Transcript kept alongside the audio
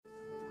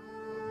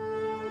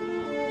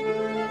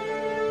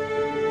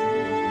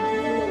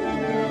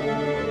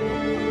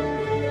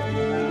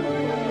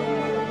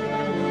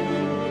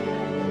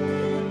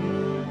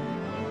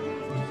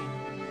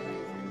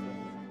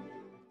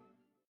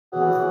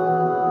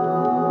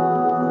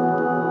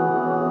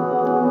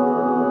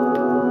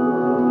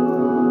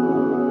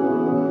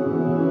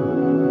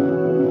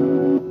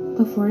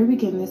Before we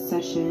begin this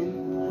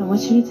session, I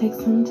want you to take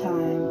some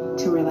time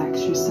to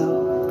relax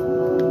yourself.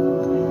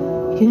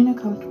 Get in a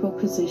comfortable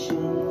position.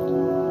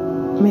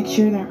 Make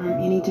sure there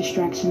aren't any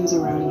distractions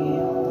around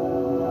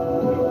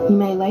you. You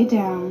may lay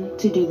down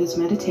to do this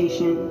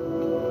meditation,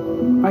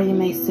 or you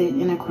may sit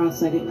in a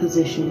cross-legged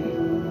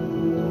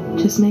position.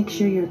 Just make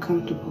sure you're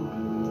comfortable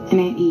and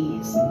at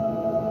ease.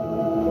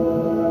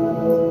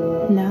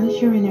 Now that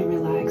you're in a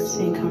relaxed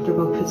and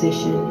comfortable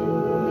position,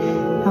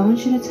 I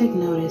want you to take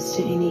notice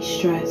to any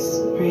stress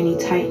or any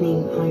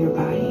tightening on your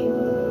body.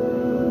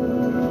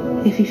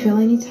 If you feel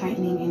any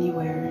tightening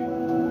anywhere,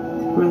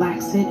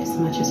 relax it as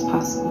much as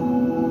possible.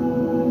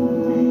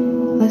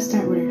 Let's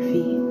start with our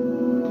feet.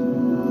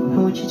 I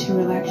want you to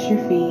relax your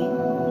feet,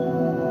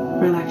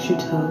 relax your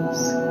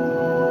toes,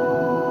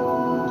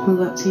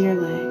 move up to your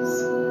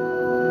legs.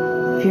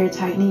 If you're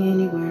tightening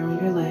anywhere on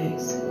your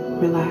legs,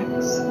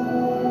 relax,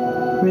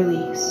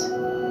 release.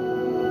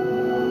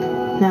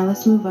 Now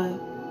let's move up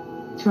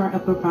to our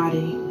upper body.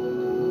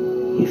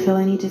 You feel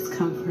any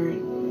discomfort,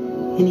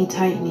 any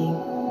tightening,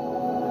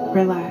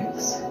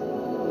 relax,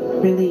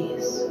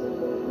 release,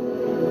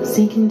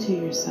 sink into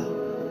yourself.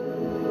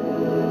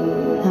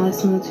 Now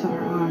let's move to our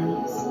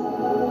arms.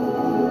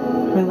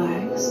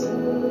 Relax.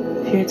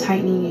 If you're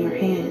tightening your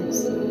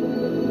hands,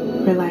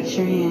 relax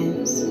your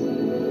hands,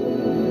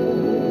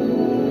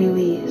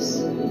 release.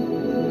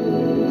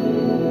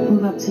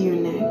 Move up to your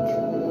neck.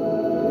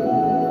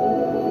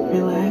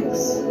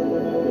 Relax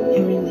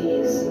and release.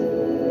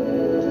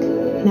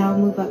 Now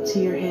move up to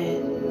your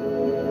head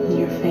and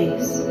your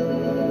face.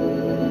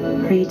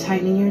 Are you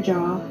tightening your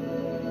jaw?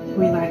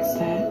 Relax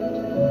that.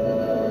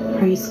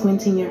 Are you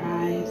squinting your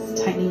eyes,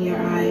 tightening your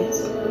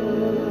eyes?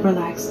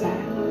 Relax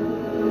that.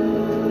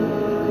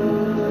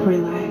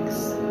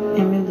 Relax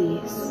and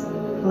release.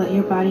 Let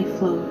your body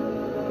float.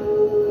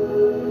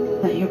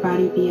 Let your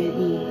body be at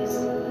ease.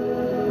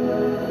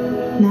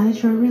 Now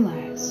that you're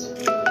relaxed,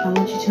 I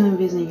want you to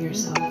envision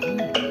yourself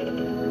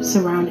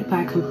surrounded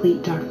by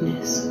complete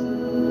darkness.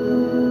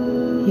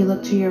 You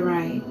look to your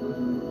right,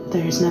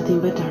 there is nothing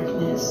but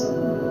darkness.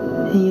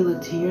 And you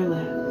look to your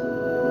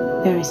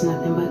left, there is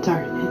nothing but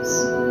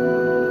darkness.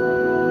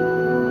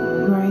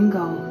 You are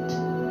engulfed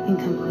in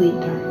complete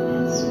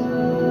darkness.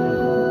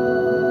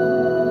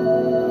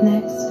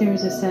 Next, there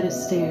is a set of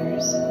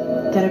stairs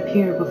that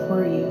appear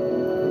before you.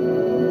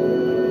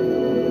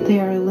 They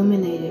are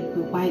illuminated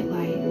with white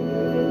light,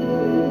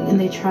 and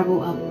they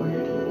travel upward.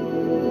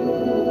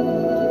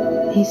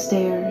 These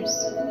stairs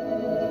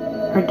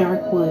are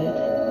dark wood,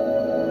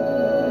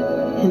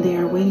 and they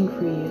are waiting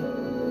for you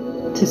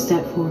to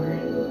step forward.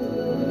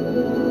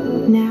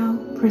 Now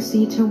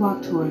proceed to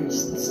walk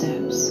towards the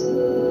steps.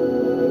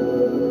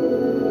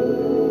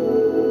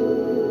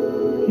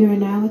 You are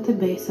now at the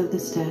base of the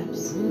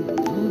steps,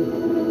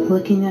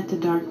 looking at the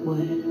dark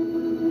wood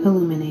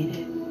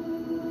illuminated.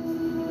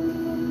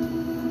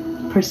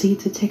 Proceed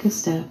to take a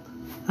step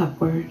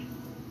upward,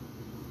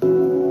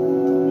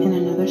 and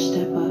another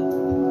step up,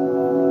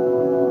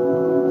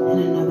 and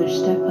another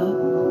step up,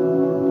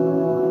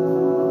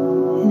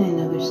 and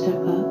another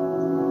step up,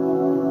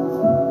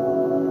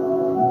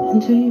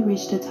 until you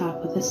reach the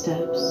top of the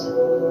steps,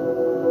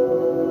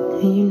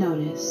 and you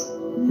notice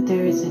that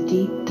there is a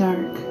deep,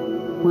 dark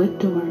wood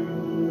door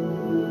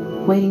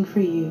waiting for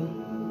you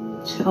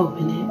to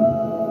open it.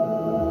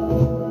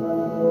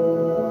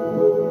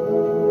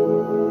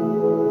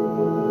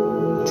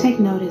 Take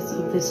notice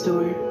of this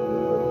door.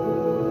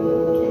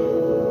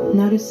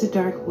 Notice the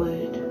dark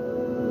wood.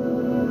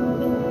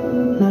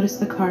 Notice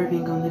the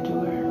carving on the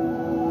door.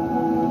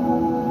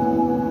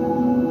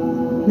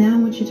 Now I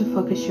want you to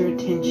focus your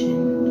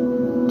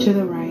attention to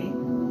the right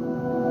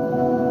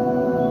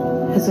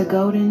as a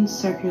golden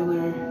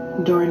circular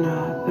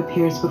doorknob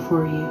appears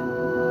before you.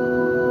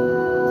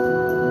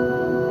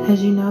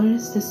 As you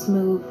notice the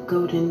smooth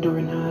golden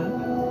doorknob,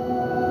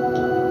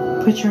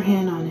 put your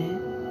hand on it,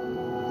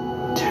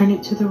 turn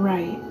it to the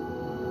right,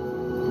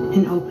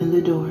 and open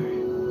the door.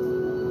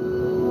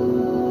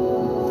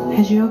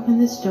 As you open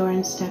this door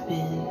and step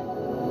in,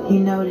 you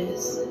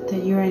notice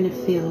that you're in a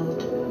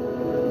field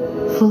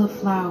full of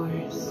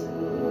flowers,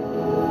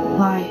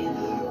 life,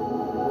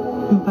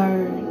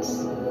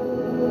 birds,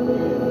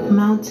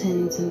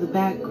 mountains in the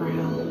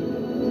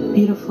background,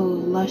 beautiful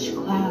lush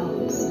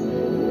clouds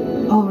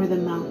over the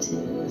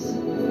mountains.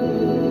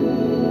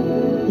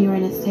 You're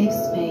in a safe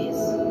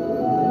space.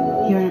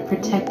 You're in a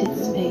protected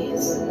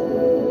space.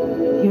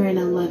 You're in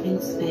a loving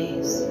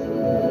space.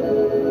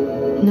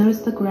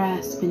 Notice the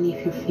grass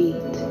beneath your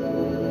feet.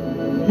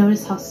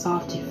 Notice how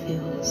soft it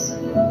feels,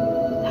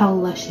 how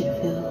lush it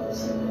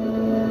feels.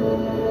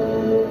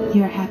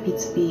 You're happy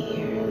to be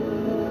here.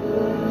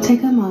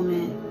 Take a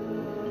moment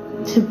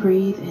to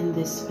breathe in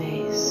this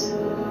space,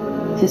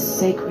 this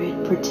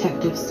sacred,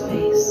 protective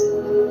space.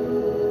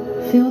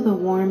 Feel the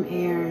warm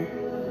air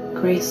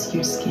grace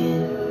your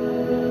skin.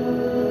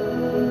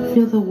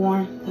 Feel the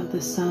warmth of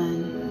the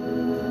sun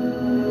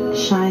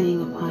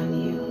shining upon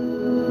you.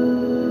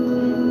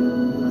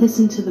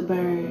 Listen to the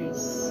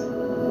birds.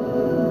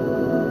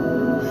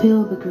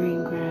 Feel the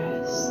green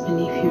grass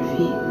beneath your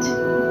feet.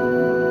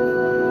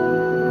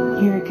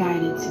 You're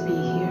guided to be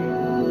here.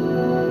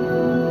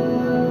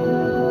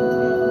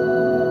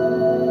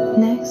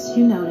 Next,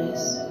 you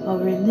notice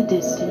over in the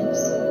distance,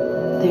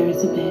 there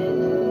is a bed.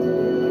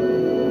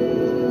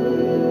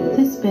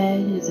 This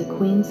bed is a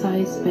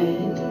queen-size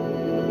bed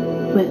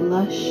with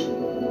lush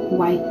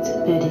white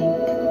bedding.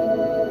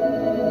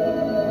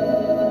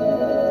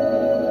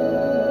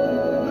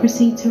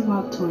 Proceed to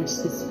walk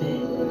towards this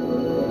bed.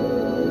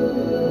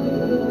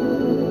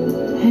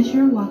 As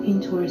you're walking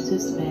towards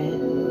this bed,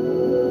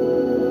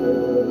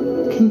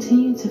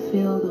 continue to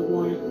feel the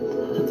warmth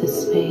of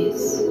this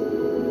space,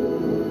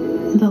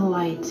 the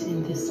light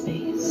in this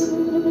space.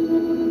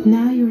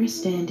 Now you are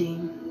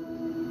standing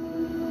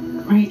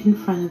right in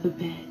front of the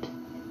bed.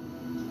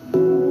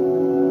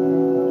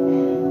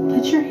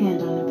 Put your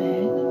hand on the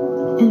bed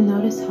and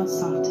notice how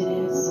soft it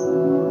is.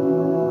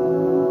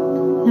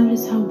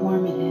 Notice how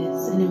warm it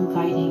is and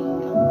inviting.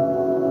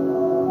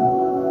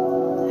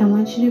 I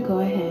want you to go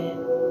ahead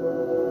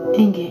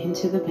and get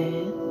into the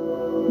bed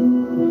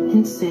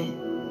and sit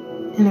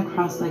in a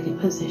cross-legged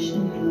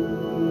position.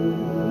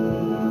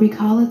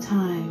 Recall a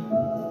time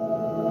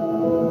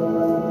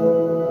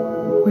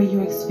where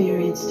you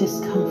experienced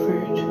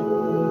discomfort,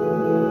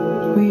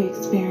 where you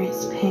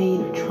experienced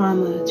pain or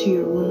trauma to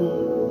your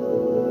womb.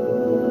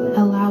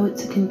 Allow it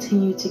to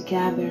continue to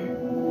gather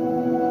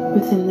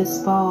within this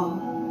ball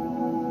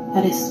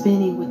that is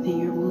spinning within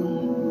your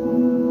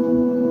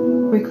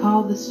womb.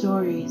 Recall the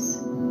stories,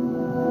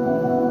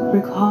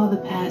 recall the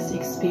past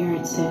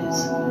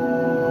experiences,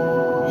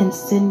 and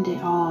send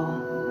it all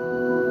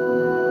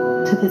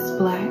to this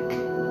black,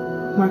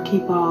 murky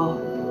ball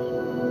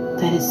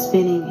that is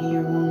spinning in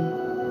your womb.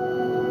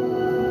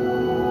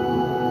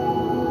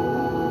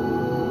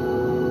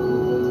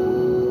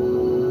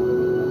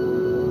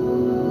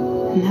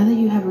 Now that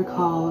you have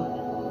recalled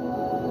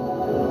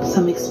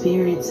some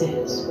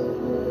experiences,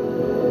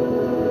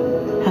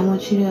 I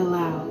want you to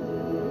allow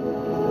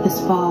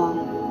this ball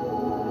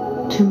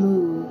to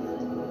move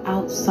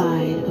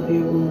outside of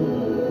your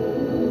womb.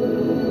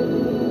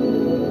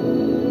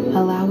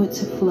 Allow it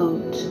to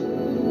float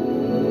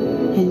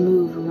and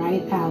move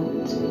right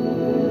out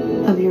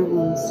of your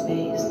womb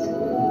space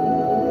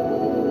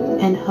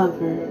and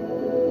hover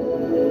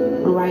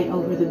right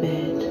over the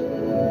bed.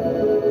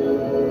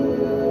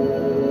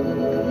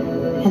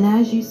 And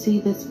as you see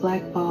this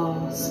black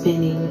ball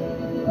spinning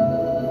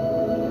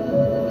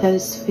that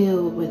is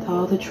filled with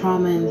all the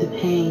trauma and the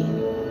pain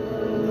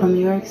from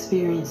your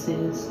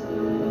experiences,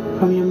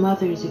 from your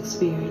mother's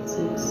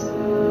experiences,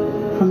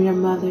 from your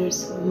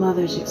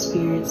mother's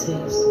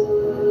experiences,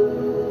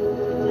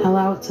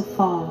 allow it to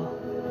fall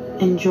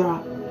and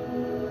drop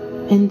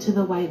into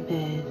the white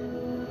bed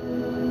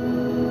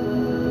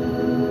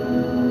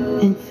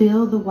and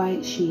fill the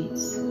white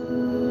sheets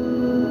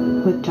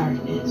with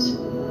darkness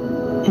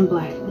and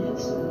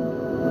blackness.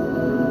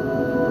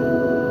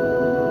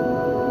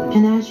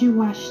 And as you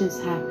watch this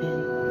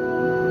happen,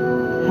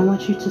 I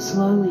want you to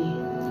slowly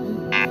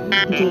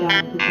get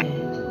out of the bed.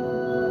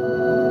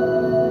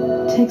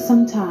 Take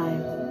some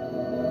time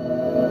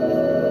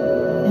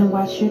and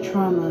watch your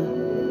trauma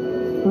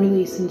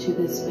release into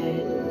this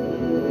bed.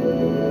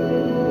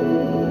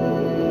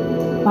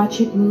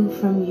 Watch it move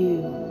from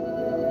you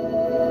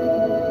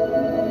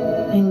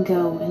and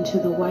go into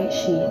the white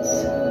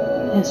sheets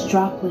as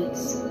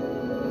droplets,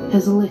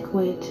 as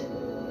liquid,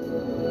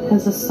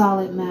 as a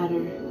solid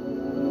matter,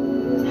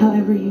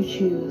 however you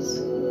choose.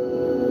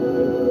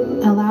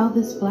 Allow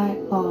this black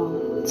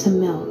ball to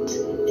melt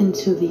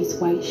into these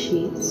white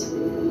sheets.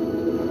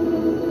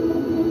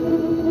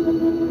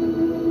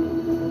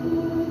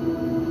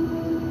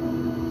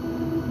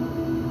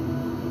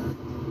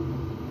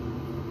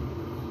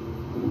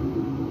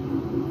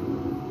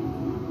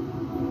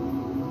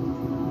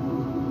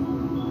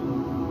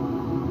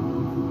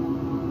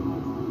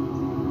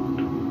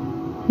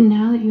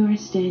 Now that you are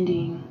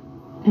standing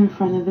in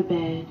front of the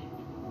bed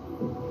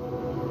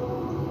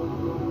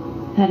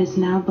that is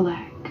now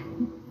black,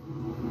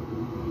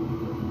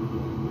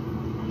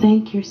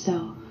 thank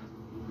yourself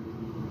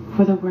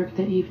for the work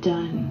that you've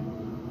done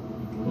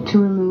to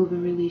remove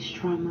and release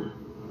trauma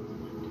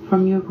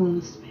from your womb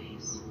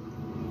space.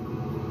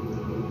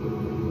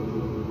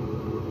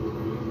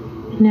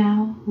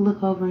 Now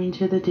look over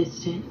into the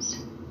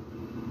distance.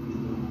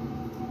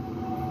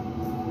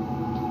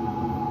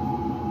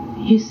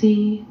 You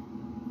see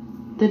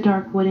the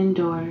dark wooden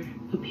door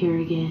appear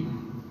again.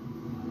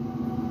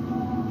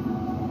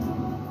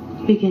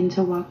 Begin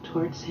to walk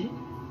towards it.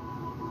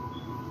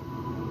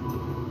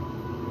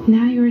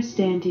 Now you are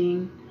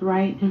standing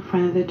right in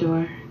front of the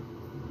door.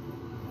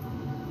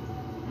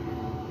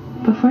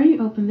 Before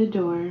you open the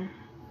door,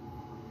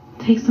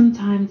 take some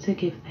time to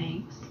give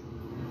thanks.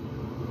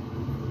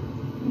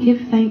 Give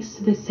thanks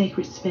to this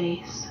sacred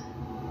space.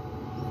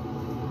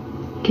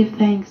 Give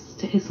thanks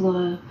to His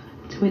love,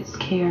 to its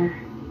care,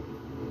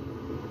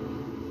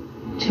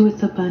 to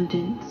its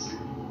abundance.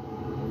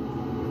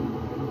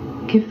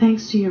 Give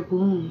thanks to your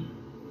womb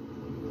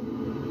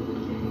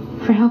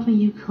for helping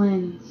you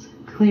cleanse,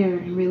 clear,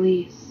 and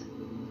release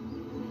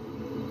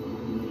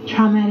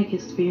traumatic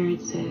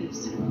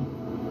experiences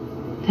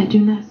that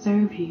do not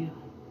serve you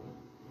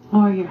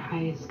or your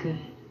highest good.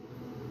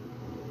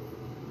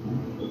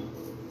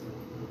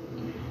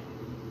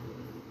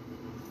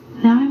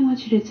 Now I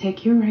want you to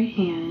take your right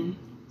hand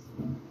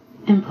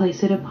and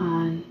place it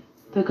upon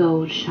the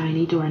gold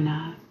shiny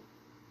doorknob.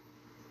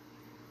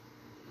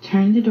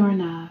 Turn the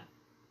doorknob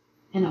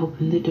and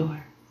open the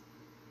door.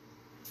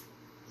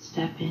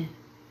 Step in.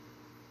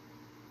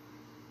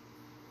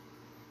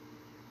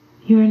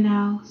 You are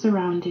now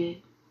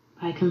surrounded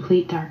by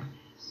complete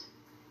darkness.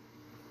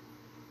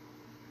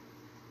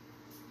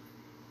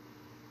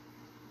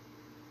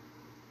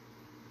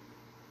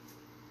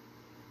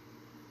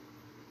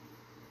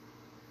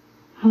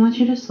 I want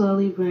you to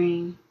slowly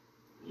bring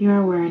your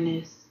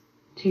awareness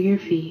to your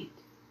feet.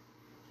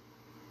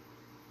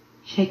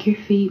 Shake your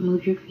feet,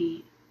 move your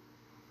feet.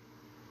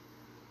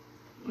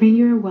 Bring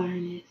your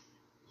awareness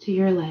to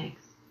your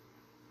legs.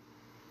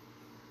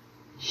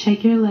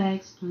 Shake your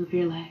legs, move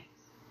your legs.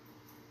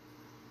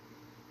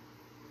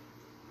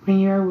 Bring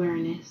your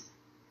awareness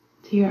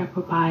to your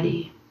upper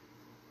body.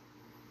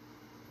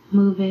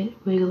 Move it,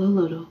 wiggle a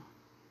little.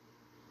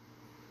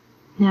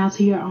 Now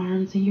to your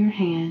arms and your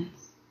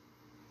hands.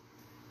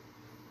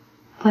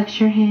 Flex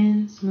your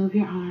hands, move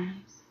your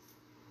arms.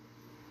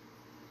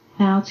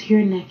 Now to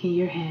your neck and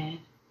your head.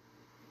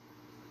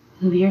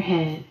 Move your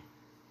head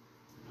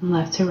from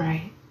left to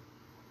right.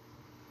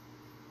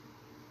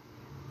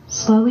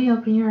 Slowly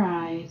open your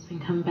eyes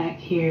and come back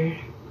here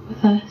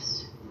with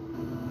us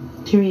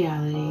to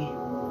reality.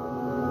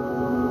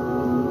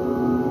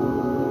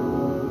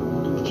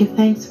 Give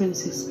thanks for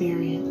this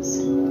experience.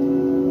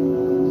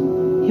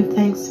 Give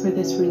thanks for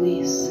this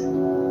release.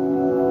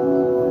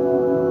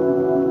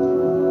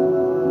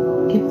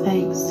 Give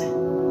thanks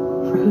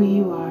for who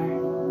you are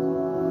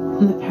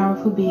and the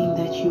powerful being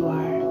that you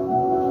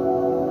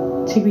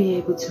are to be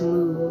able to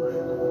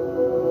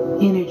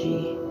move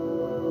energy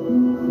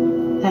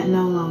that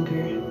no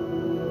longer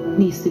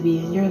needs to be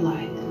in your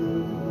life.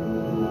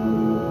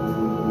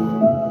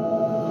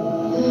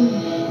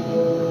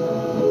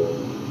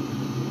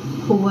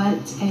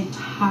 What a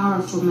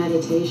powerful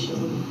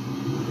meditation.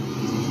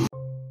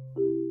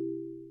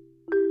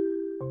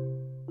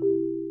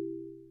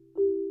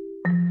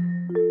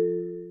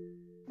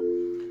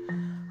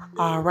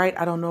 All right,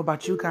 I don't know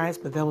about you guys,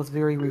 but that was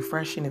very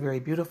refreshing and very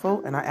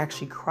beautiful. And I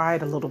actually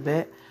cried a little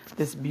bit.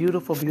 This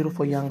beautiful,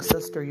 beautiful young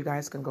sister, you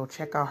guys can go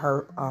check out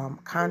her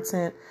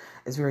content.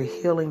 It's very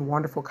healing,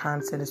 wonderful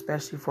content,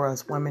 especially for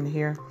us women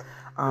here.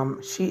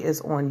 She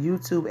is on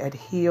YouTube at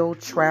Heal,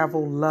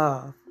 Travel,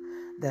 Love.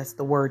 That's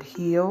the word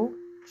heal,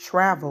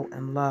 travel,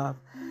 and love.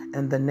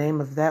 And the name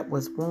of that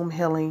was Womb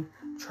Healing,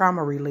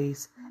 Trauma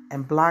Release,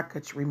 and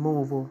Blockage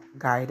Removal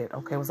Guided.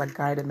 Okay, it was like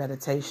guided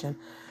meditation.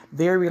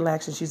 Very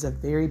relaxing. She's a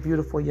very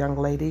beautiful young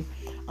lady.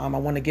 I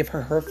want to give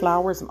her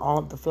flowers and all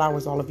of the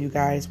flowers all of you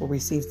guys will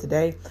receive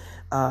today.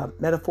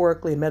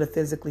 Metaphorically and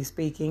metaphysically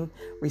speaking,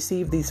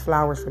 receive these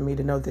flowers from me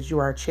to know that you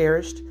are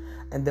cherished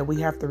and that we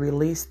have to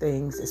release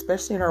things,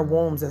 especially in our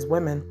wombs as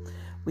women.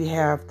 We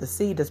have the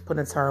seed that's put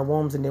into our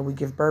wombs, and then we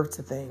give birth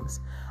to things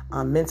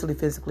mentally,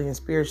 physically, and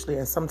spiritually.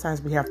 And sometimes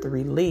we have to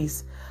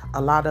release a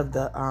lot of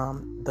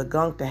the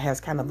gunk that has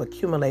kind of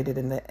accumulated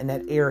in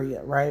that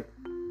area, right?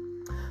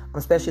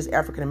 Especially as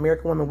African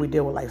American women, we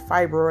deal with like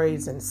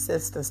fibroids and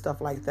cysts and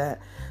stuff like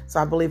that. So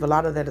I believe a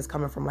lot of that is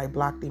coming from like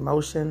blocked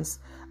emotions,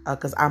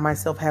 because I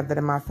myself have that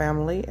in my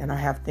family, and I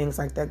have things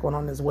like that going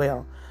on as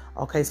well.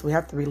 Okay, so we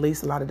have to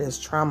release a lot of this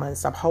trauma and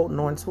stop holding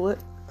on to it.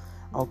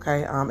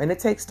 Okay, and it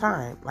takes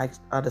time. Like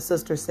the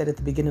sister said at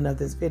the beginning of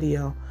this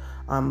video,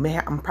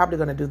 I'm probably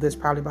going to do this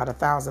probably about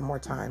 1,000 more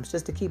times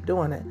just to keep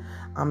doing it.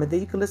 And then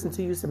you can listen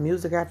to some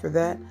music after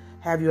that,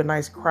 have you a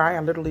nice cry.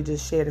 I literally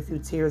just shed a few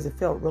tears. It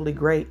felt really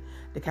great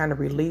to kind of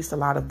release a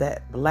lot of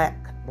that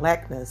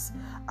blackness,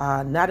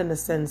 not in the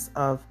sense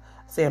of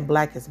saying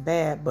black is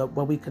bad, but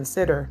what we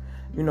consider,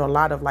 a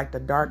lot of like the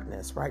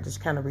darkness, right?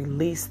 Just kind of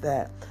release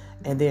that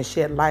and then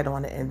shed light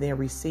on it and then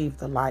receive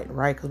the light,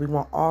 right? Because we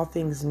want all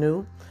things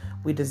new.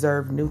 We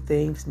deserve new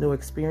things, new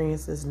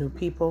experiences, new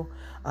people.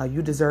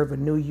 You deserve a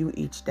new you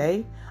each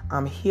day.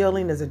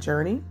 Healing is a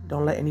journey.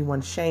 Don't let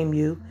anyone shame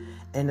you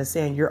into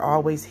saying you're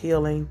always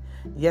healing.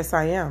 Yes,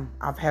 I am.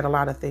 I've had a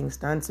lot of things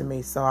done to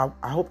me. So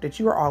I hope that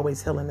you are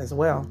always healing as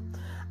well.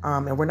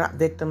 And we're not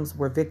victims,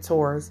 we're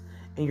victors.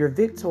 And you're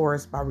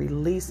victors by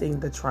releasing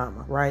the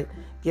trauma, right?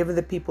 Giving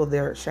the people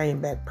their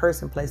shame back,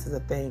 person, places,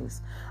 of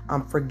things.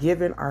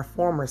 Forgiving our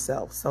former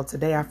self. So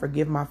today I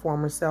forgive my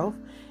former self,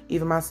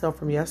 even myself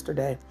from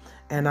yesterday.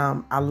 And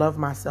I love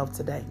myself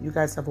today. You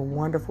guys have a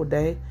wonderful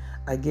day.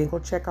 Again, go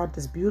check out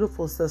this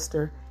beautiful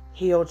sister,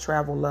 Heal,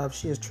 Travel, Love.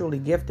 She is truly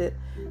gifted.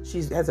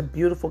 She has a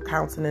beautiful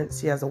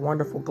countenance. She has a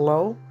wonderful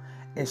glow.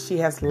 And she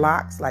has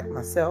locks like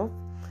myself.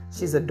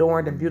 She's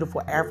adorned in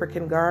beautiful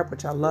African garb,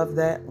 which I love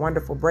that.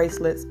 Wonderful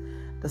bracelets.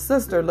 The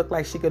sister looked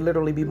like she could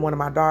literally be one of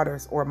my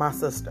daughters or my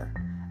sister.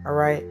 All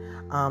right.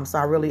 So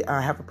I really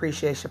have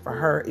appreciation for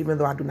her, even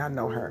though I do not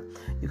know her.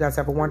 You guys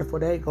have a wonderful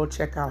day. Go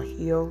check out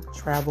Heal,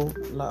 Travel,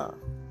 Love.